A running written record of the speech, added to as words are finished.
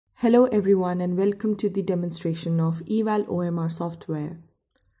Hello everyone and welcome to the demonstration of eVAL OMR software.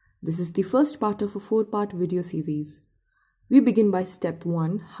 This is the first part of a 4-part video series. We begin by step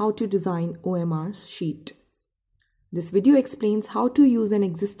 1, how to design OMR sheet. This video explains how to use an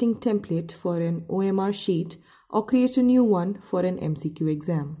existing template for an OMR sheet or create a new one for an MCQ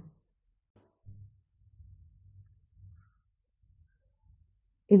exam.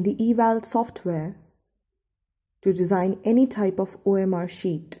 In the eVAL software, to design any type of OMR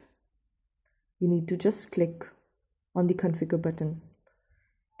sheet, you need to just click on the configure button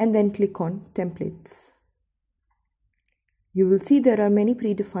and then click on templates. You will see there are many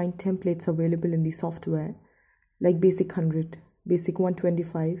predefined templates available in the software like basic 100, basic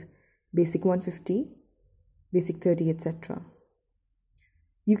 125, basic 150, basic 30, etc.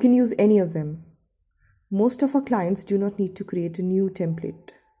 You can use any of them. Most of our clients do not need to create a new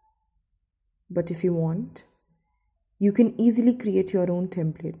template. But if you want, you can easily create your own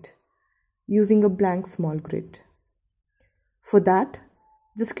template using a blank small grid. For that,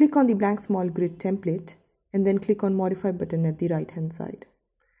 just click on the blank small grid template and then click on Modify button at the right hand side.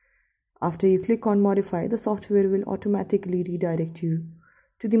 After you click on Modify, the software will automatically redirect you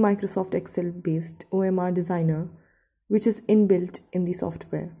to the Microsoft Excel based OMR designer, which is inbuilt in the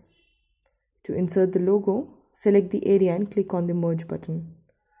software. To insert the logo, select the area and click on the Merge button.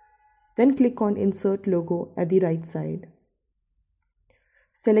 Then click on Insert Logo at the right side.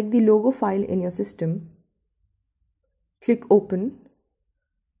 Select the logo file in your system. Click Open.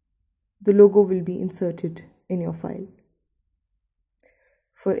 The logo will be inserted in your file.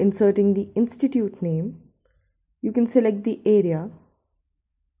 For inserting the institute name, you can select the area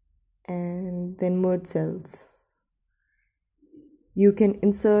and then merge cells. You can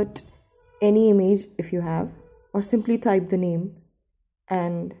insert any image if you have, or simply type the name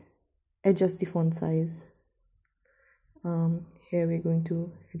and adjust the font size. Here we're going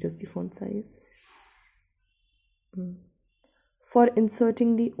to adjust the font size. For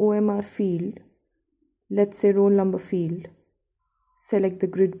inserting the OMR field, let's say roll number field, select the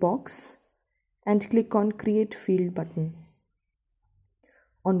grid box and click on Create Field button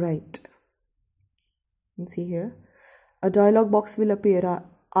on right. You can see here, a dialog box will appear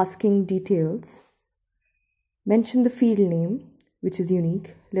asking details. Mention the field name, which is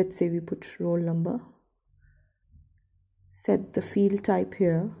unique. Let's say we put roll number. Set the field type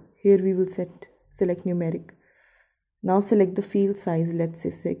here. Here we will select numeric. Now select the field size, let's say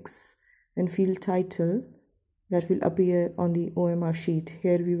 6. Then field title that will appear on the OMR sheet.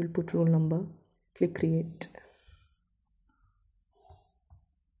 Here we will put roll number. Click Create.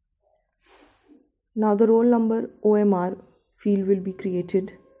 Now the roll number OMR field will be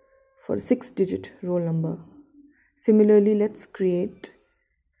created for 6-digit roll number. Similarly, let's create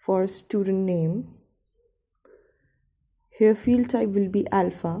for student name. Here field type will be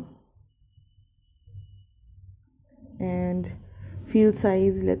alpha and field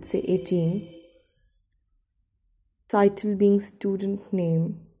size, let's say 18. Title being student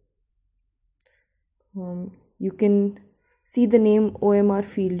name. You can see the name OMR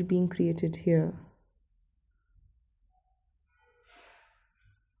field being created here.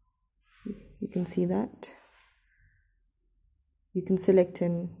 You can see that. You can select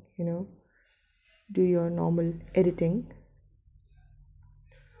and do your normal editing.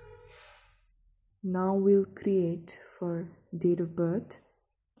 Now we'll create for date of birth.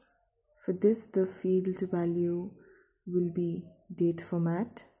 For this, the field value will be date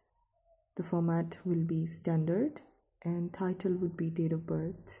format. The format will be standard and title would be date of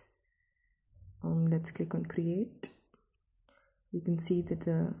birth. Let's click on create. You can see that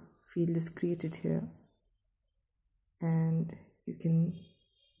the field is created here and you can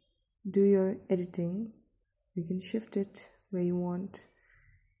do your editing. You can shift it where you want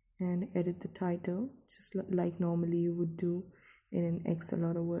and edit the title just like normally you would do in an Excel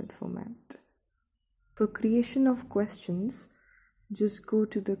or a Word format. For creation of questions, just go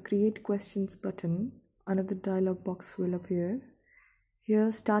to the Create Questions button. Another dialog box will appear.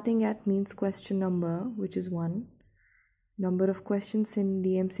 Here starting at means question number, which is 1. Number of questions in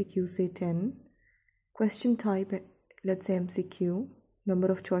the MCQ, say 10. Question type, let's say MCQ.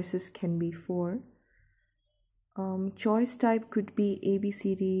 Number of choices can be 4. Choice type could be A, B,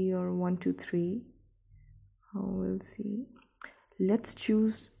 C, D or 1, 2, 3. We'll see. Let's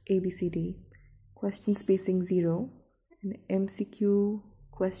choose A, B, C, D. Question spacing 0 and MCQ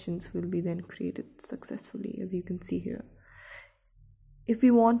questions will be then created successfully, as you can see here. If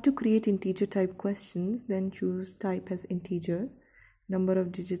we want to create integer type questions, then choose type as integer. Number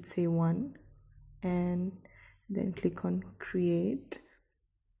of digits, say 1, and then click on create.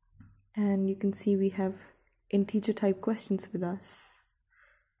 And you can see we have integer type questions with us.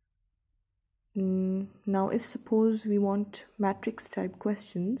 Now if suppose we want matrix type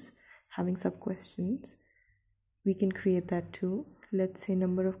questions having sub-questions, we can create that too. Let's say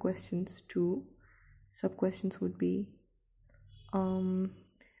number of questions 2, sub-questions would be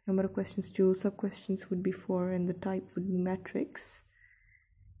number of questions 2, sub-questions would be 4, and the type would be matrix,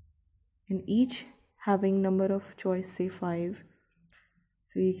 and each having number of choice say 5.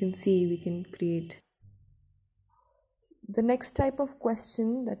 So you can see we can create. The next type of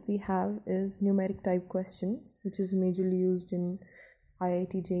question that we have is numeric type question, which is majorly used in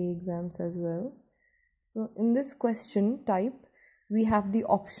IIT JEE exams as well. So in this question type, we have the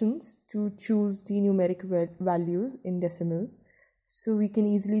options to choose the numeric values in decimal. So we can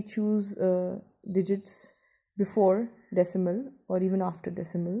easily choose digits before decimal or even after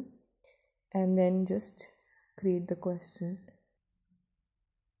decimal, and then just create the question.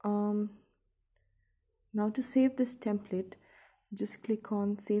 Now to save this template, just click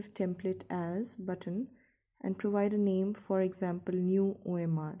on Save Template As button and provide a name, for example, New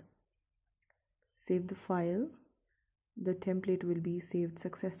OMR. Save the file. The template will be saved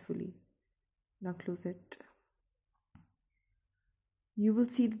successfully. Now close it. You will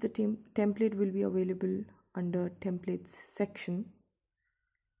see that the template will be available under Templates section.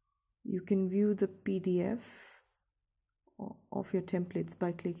 You can view the PDF of your templates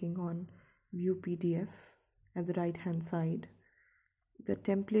by clicking on View PDF at the right hand side. The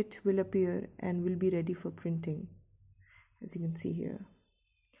template will appear and will be ready for printing, as you can see here.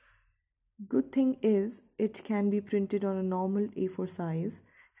 Good thing is it can be printed on a normal A4 size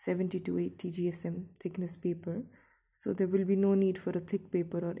 70 to 80 GSM thickness paper, so there will be no need for a thick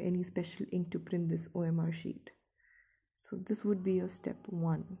paper or any special ink to print this OMR sheet. So this would be your step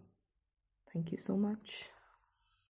 1. Thank you so much.